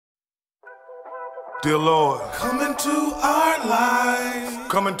Dear Lord, come into our lives.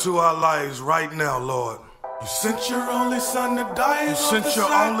 come into our lives right now, Lord. You sent your only son to die. You sent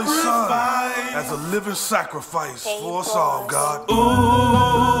your only son as a living sacrifice for us all, God.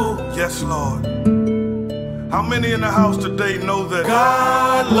 Ooh, Yes, Lord. How many in the house today know that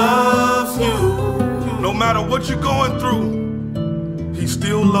God loves you. no matter what you're going through, He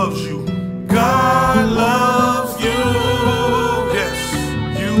still loves you? God loves you. Yes,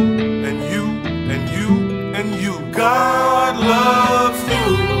 you and you and you and you. God loves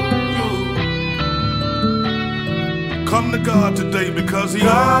you. Come to God today because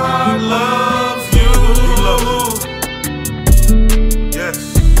God loves you. He loves you. Yes,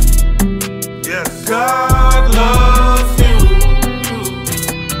 yes. God loves you.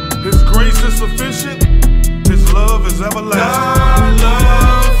 His grace is sufficient. His love is everlasting. God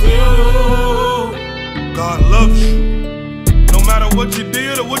loves you. God loves you. No matter what you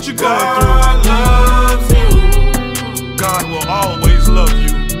did or what you're going God loves you. through, God will always love you.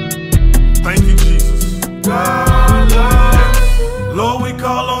 Thank you, Jesus. God loves you. Lord, we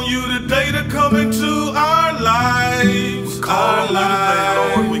call on you today to come into our lives.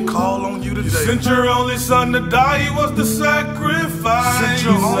 Lord, we call on you today. You sent your only son to die. He was the sacrifice. Sent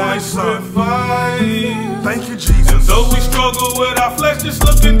your only son. Sacrifice. Thank you, Jesus. And though we struggle with our flesh, just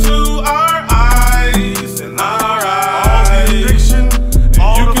look into our eyes. In our eyes. All the addiction,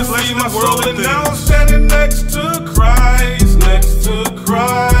 all You the can flesh see and my soul, worldly and now I'm things. standing next to Christ. Next to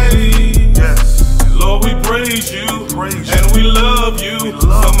Christ. Yes. Lord, we praise you. Praise you. And we love you.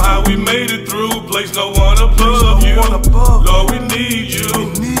 love Somehow we made it through. Place no one above you. one above. Lord, we need you. We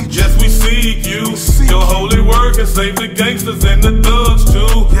need you. Yes, we seek you. We seek Your you. holy word can save the gangsters and the thugs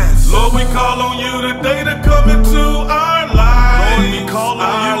too. Yes. Lord, we call on you today to come into our lives. Lord, we call on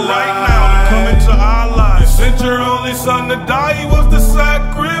Our you right now to come into our You lives. sent your only son to die. He was the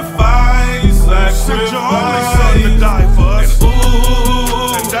sacrifice. Sent your only son to die for us.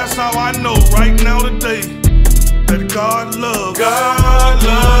 Ooh, And that's how I know right now today that God loves God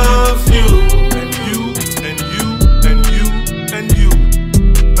loves you. and you and you and you and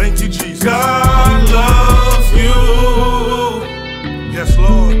you. Thank you, Jesus. God loves you. Yes,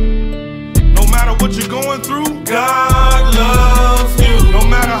 Lord. No matter what you're going through, God loves you. no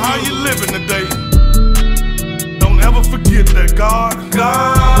matter how you're living today, don't ever forget that God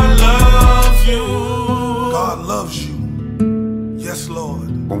loves you. God loves you. Yes, Lord.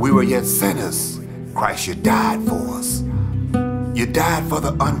 When we were yet sinners, Christ, you died for us. You died for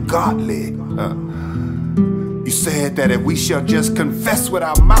the ungodly. You said that if we shall just confess with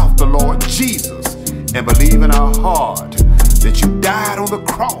our mouth the Lord Jesus and believe in our heart that you died on the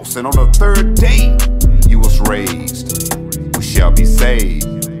cross and on the third day you was raised, we shall be saved.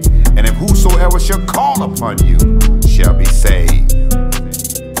 And if whosoever shall call upon you shall be saved.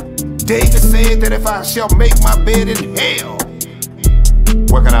 David said that if I shall make my bed in hell,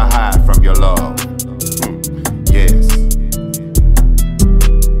 where can I hide from your love? Yes.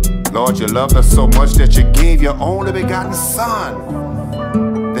 Lord, you loved us so much that you gave your only begotten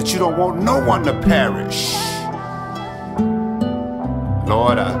Son, that you don't want no one to perish.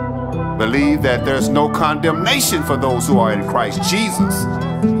 Lord, I believe that there's no condemnation for those who are in Christ Jesus,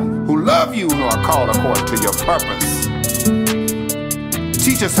 who love you and are called according to your purpose.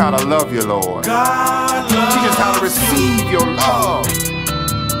 Teach us how to love you, Lord. God loves Teach us how to receive your love.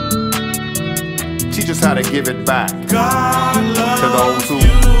 Teach us how to give it back God loves to those who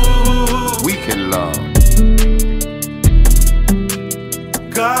you. we can love.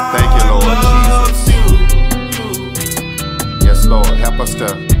 God Thank you, Lord loves Jesus. Yes, Lord, help us to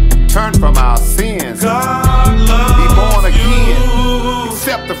turn from our sins, God be loves born again, you.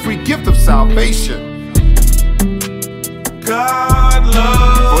 accept the free gift of salvation. God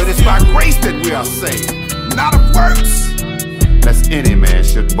loves For it is by grace that we are saved, not of works, lest any man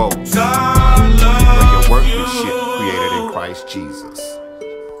should boast. God For loves your workmanship you. created in Christ Jesus.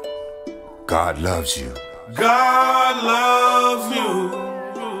 God loves you. God loves